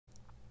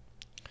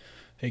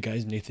Hey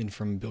guys, Nathan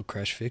from Build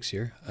Crash Fix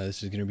here.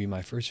 This is going to be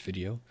my first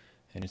video,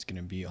 and it's going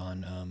to be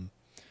on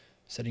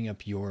setting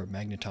up your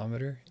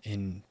magnetometer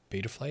in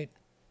Betaflight.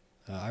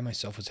 I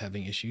myself was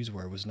having issues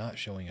where it was not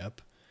showing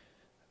up,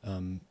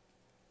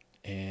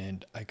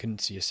 and I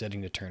couldn't see a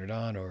setting to turn it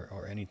on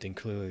or anything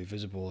clearly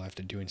visible.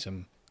 After doing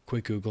some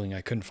quick Googling, I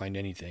couldn't find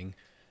anything,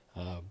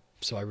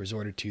 so I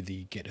resorted to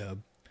the GitHub.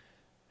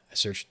 I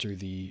searched through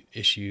the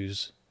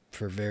issues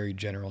for very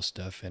general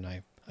stuff, and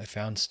I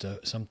found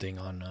something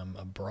on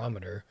a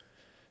barometer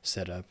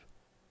setup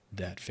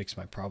that fixed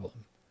my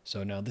problem.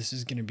 So now this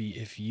is going to be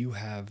if you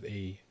have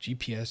a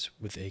GPS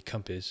with a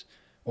compass,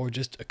 or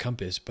just a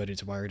compass but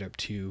it's wired up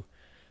to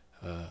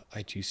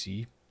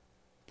I2C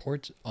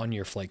ports on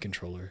your flight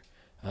controller.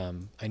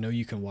 I know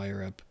you can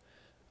wire up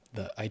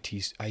the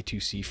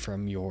I2C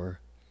from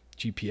your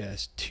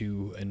GPS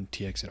to an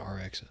TX and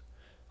RX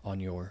on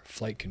your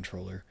flight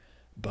controller,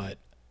 but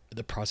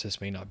the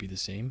process may not be the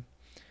same.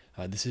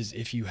 This is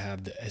if you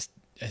have the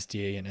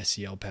SDA and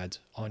SCL pads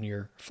on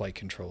your flight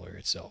controller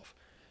itself.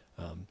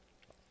 The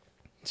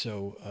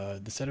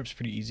setup's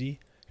pretty easy.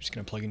 You're just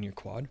going to plug in your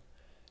quad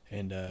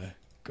and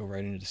go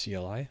right into the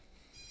CLI.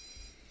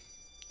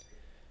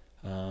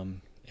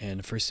 And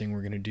the first thing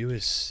we're going to do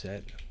is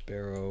set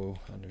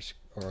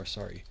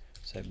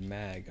set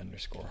mag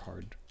underscore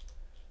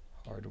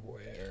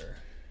hardware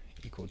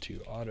equal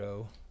to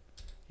auto.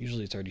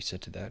 Usually it's already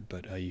set to that,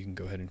 but you can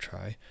go ahead and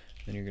try.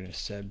 Then you're going to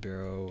set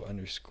baro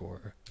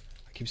underscore,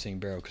 I keep saying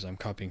baro because I'm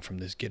copying from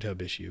this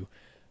GitHub issue,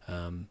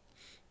 and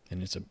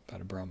it's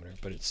about a barometer,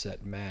 but it's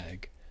set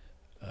mag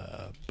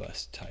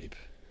bus type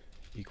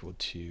equal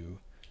to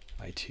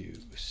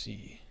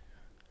I2C.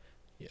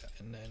 Yeah,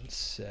 and then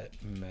set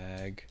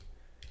mag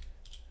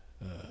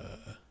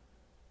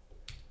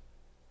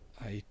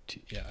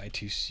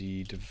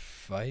I2C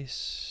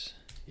device,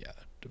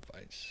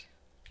 device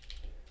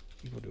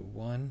equal to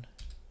 1.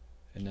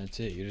 And that's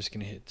it. You're just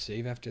going to hit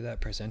save after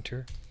that, press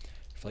enter,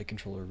 flight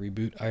controller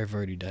reboot. I've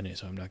already done it,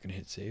 so I'm not going to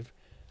hit save,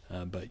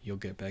 but you'll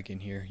get back in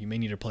here. You may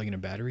need to plug in a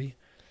battery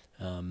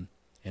and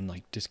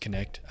like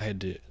disconnect.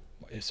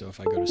 So if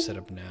I go to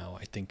setup now,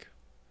 I think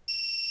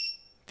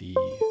the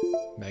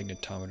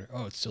magnetometer,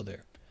 oh, it's still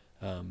there,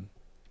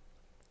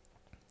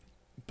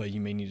 but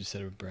you may need to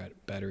set up a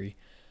battery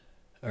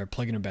or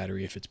plug in a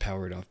battery if it's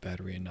powered off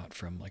battery and not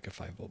from like a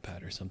 5-volt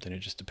pad or something. It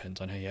just depends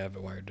on how you have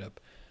it wired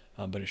up,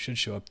 but it should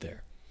show up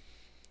there.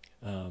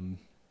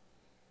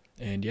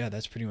 And yeah,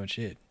 that's pretty much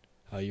it.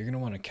 You're going to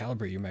want to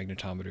calibrate your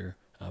magnetometer,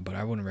 but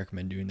I wouldn't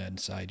recommend doing that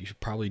inside. You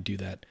should probably do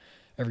that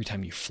every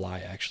time you fly,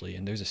 actually,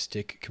 and there's a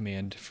stick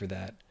command for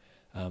that.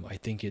 I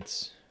think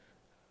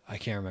I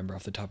can't remember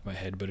off the top of my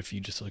head, but if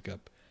you just look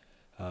up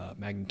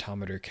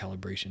magnetometer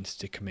calibration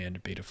stick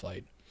command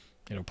Betaflight,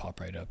 it'll pop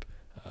right up.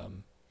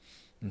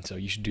 And so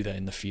you should do that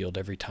in the field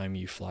every time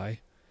you fly,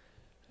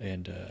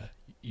 and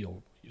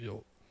you'll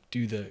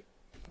do the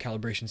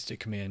calibration stick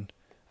command,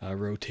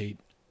 rotate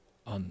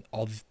on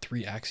all the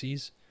 3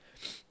 axes,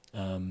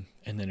 and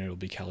then it'll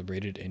be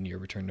calibrated, and your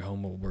return to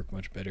home will work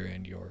much better,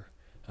 and your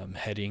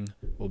heading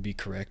will be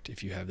correct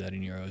if you have that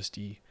in your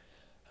OSD,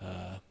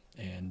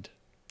 and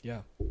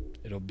yeah,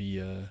 it'll be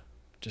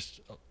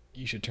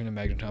you should turn the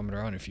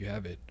magnetometer on if you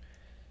have it.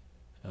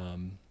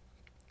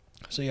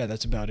 So yeah,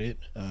 that's about it.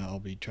 I'll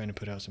be trying to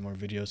put out some more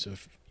videos, so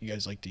if you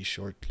guys like these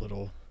short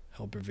little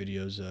helper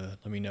videos,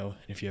 let me know,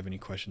 and if you have any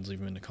questions, leave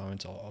them in the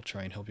comments. I'll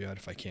try and help you out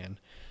if I can.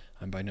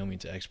 I'm by no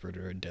means an expert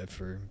or a dev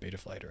for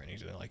Betaflight or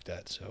anything like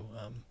that, so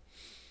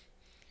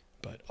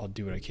but I'll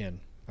do what I can.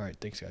 Alright,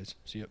 thanks guys,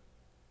 see ya.